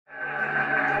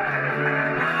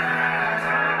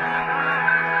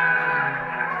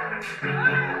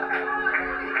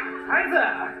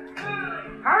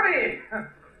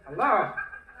Hello.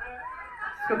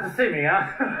 It's good to see me, huh?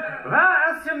 Well,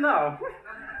 as you know,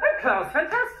 I'm Klaus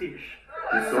Fantastisch.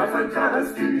 You're so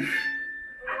fantastic.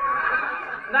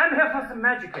 And I'm here for some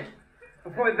magicking.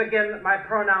 Before we begin, my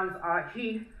pronouns are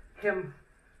he, him,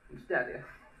 and daddy.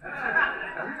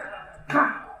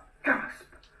 Wow, gasp,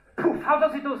 poof, how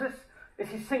does he do this? Is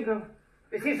he single?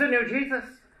 Is he the new Jesus?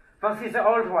 Was he the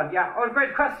old one? Yeah, all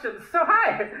great questions. So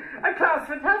hi, I'm Klaus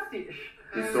Fantastisch.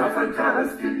 You're so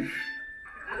fantastic.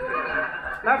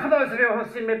 Now, for those of you who've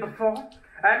seen me before,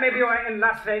 maybe you were in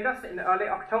Las Vegas in early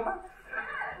October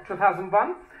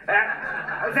 2001.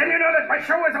 Then you know that my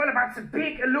show is all about the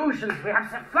big illusions. We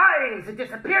have the flying, the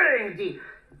disappearing, the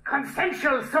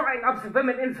consensual soaring of the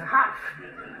women in the heart.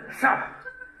 So, are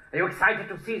you excited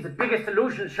to see the biggest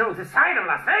illusion show this side of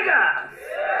Las Vegas?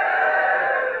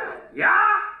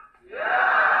 Yeah?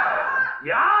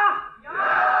 Yeah?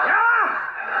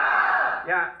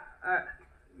 Yeah?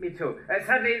 Me too.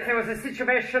 Sadly, there was a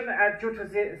situation due to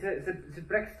the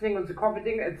Brexiting and the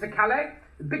COVIDing at the Calais,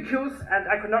 the big queues, and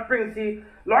I could not bring the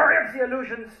lorry of the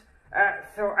illusions.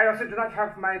 So I also do not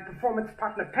have my performance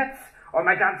partner pets or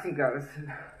my dancing girls.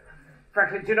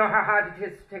 Frankly, do you know how hard it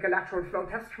is to take a lateral flow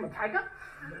test from a tiger?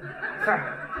 So,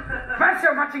 whilst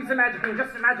you're watching the magic,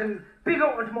 just imagine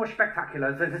bigger and more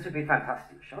spectacular, so this would be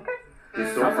fantastic, okay?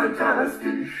 You're so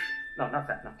fantastic. No, not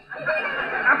that, no.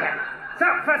 Okay, so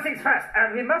first things first,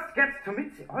 we must get to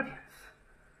meet the audience.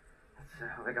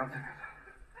 That's how we go to it.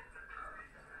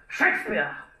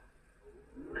 Shakespeare!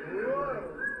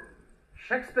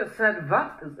 Shakespeare said,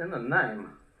 what is in a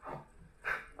name?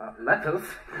 Letters.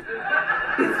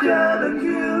 It's got a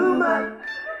humour.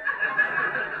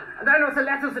 And I know the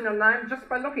letters in your name just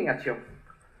by looking at you.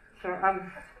 So,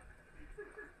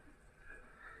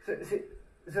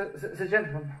 the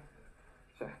gentleman.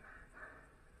 So,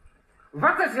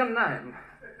 what is your name?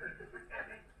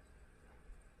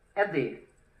 Eddie.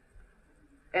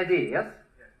 Eddie, yes?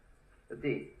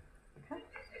 Eddie. Okay.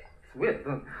 It's weird.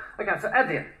 Okay, so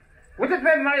Eddie. Would it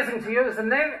be amazing to you if the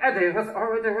name Eddie was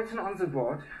already written on the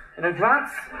board in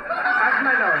advance of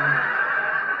my knowing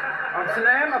of the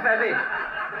name of Eddie?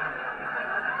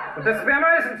 Would this be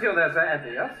amazing to you, there's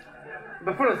Eddie, yes?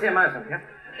 Before it's amazing, yeah?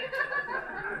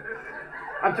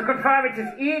 And to confirm, it is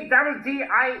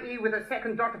E-double-D-I-E with a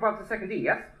second dot above the second E,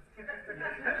 yes?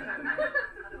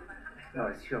 No,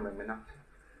 it's humoring me not.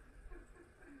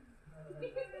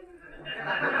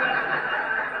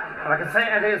 Well, I can say,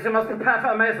 Eddie, is you must prepare for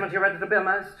amazement. You ready to be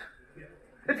amazed?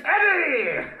 It's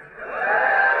Eddie!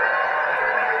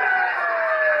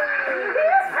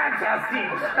 He's fantastic!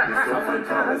 You're so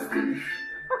fantastic.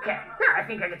 Okay, yeah, I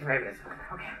think I get to play with this one.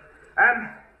 Okay.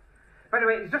 By the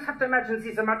way, you just have to imagine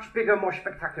these are much bigger, more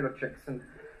spectacular tricks, and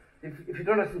if you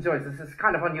do not enjoy this, it's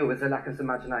kind of on you as a lack of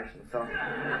imagination, so...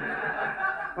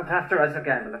 But after us, a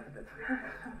game a little bit.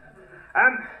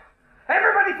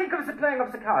 Everybody think of the playing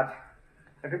of the card.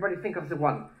 Everybody think of the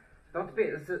one. Don't be...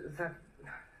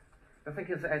 I think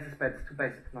it's the ace of spades, it's too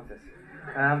basic, not this.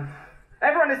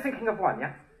 Everyone is thinking of one,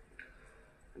 yeah?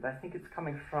 And I think it's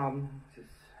coming from...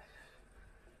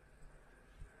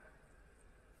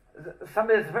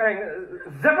 Somebody's wearing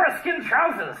zebra skin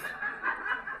trousers.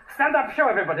 Stand up, show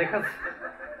everybody, because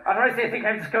otherwise they think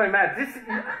I'm just going mad.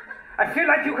 I feel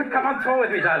like you could come on tour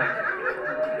with me, darling.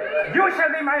 You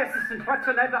shall be my assistant. What's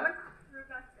your name, darling?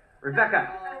 Rebecca.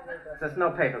 There's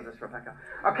no papers, it's Rebecca.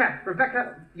 Okay,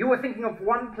 Rebecca, you were thinking of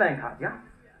one playing card, yeah?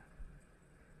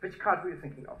 Which card were you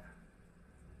thinking of?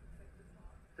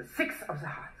 The six of the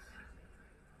hearts.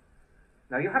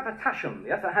 Now you have a taschen,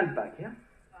 yes, a handbag, yeah?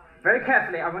 Very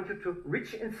carefully, I want you to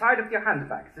reach inside of your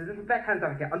handbag. The little back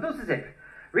handbag here. Undo the zip.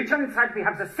 Reach on inside. We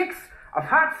have the six of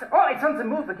hearts. Oh, it's on the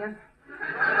move again.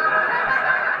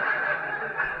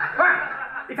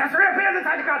 Ah, it has reappeared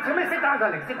inside the card. So let me sit down,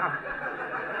 darling. Sit down.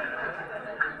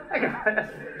 Okay.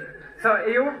 So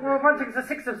you were wanting the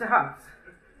six of the hearts.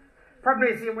 Problem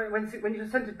is, when you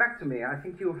sent it back to me, I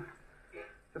think you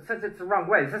sent it the wrong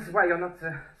way. This is why you're not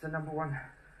the number one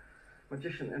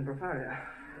magician in Bavaria.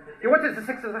 You wanted the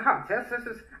six of the hearts, yes?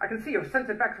 I can see you've sent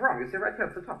it back wrong. You see right here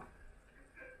at the top.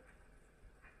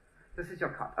 This is your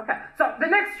card. Okay, so the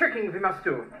next tricking we must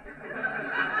do.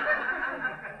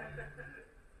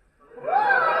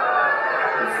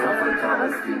 It's so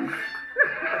fantastic.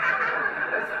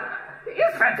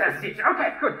 It's fantastic.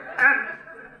 Okay, good.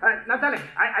 Now, darling,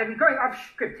 I'm going off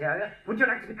script here. Yeah? Would you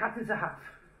like to be cut into half?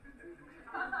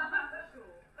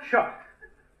 Sure.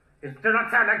 You do not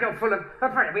sound like you're full of...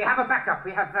 Don't worry, we have a backup.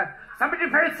 We have somebody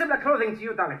in very similar clothing to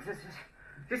you, darling.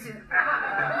 This is...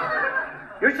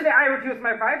 Usually I would use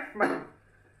my wife, my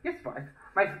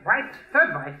wife,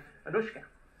 third wife, Anushka.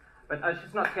 But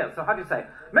she's not here, so how do you say?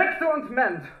 Mägde und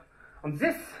Mend And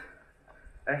this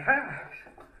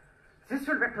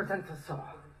will represent a soul.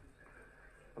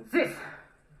 And this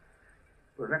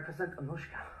will represent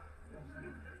Anushka.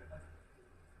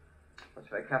 Watch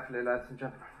very carefully, ladies and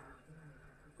gentlemen.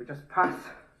 We just pass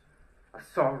a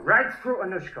saw right through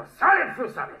Anushka, solid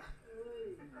through solid.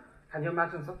 Can you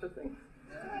imagine such a thing?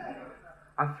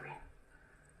 On 3.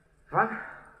 1,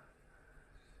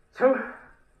 2.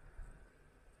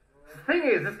 The thing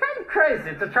is, it's kind of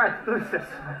crazy to try to do this.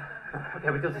 Okay,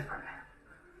 we do this properly.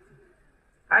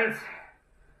 1,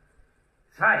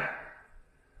 2.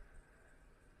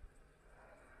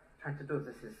 Trying to do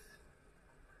this is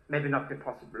maybe not be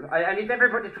possible. I need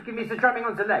everybody to give me the drumming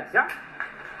on the legs, yeah?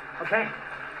 Okay?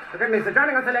 So give me the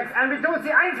drumming on the legs, and we do the 1,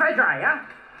 2, 3, yeah?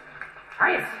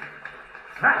 1, 2.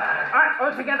 Alright,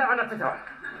 all together on the door.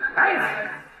 1, 2.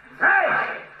 Hey!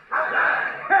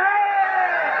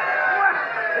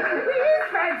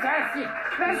 Fantastic!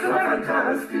 So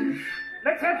fantastisch.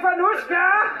 Let's head for Anushka!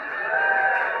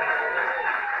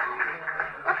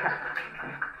 Okay.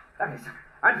 That is.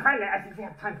 And finally, I think we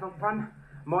have time for one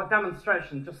more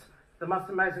demonstration. Just the most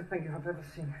amazing thing you have ever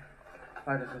seen,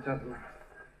 ladies and gentlemen.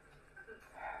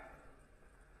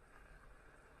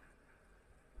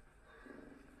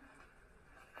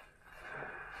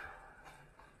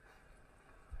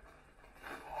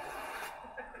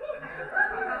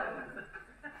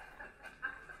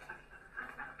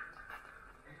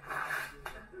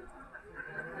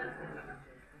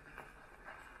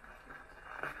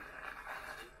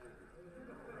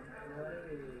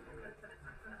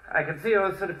 I can see you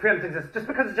all sort of preempting this. Just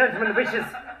because a gentleman wishes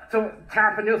to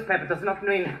tear up a newspaper does not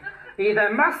mean he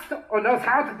either must or knows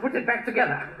how to put it back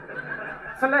together.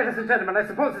 So, ladies and gentlemen, I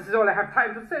suppose this is all I have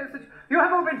time to say, is that you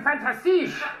have all been fantastic.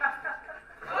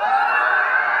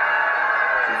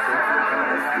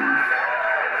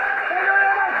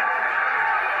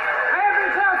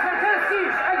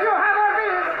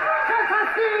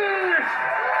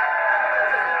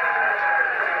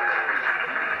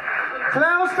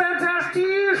 Klaus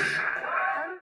fantastisch!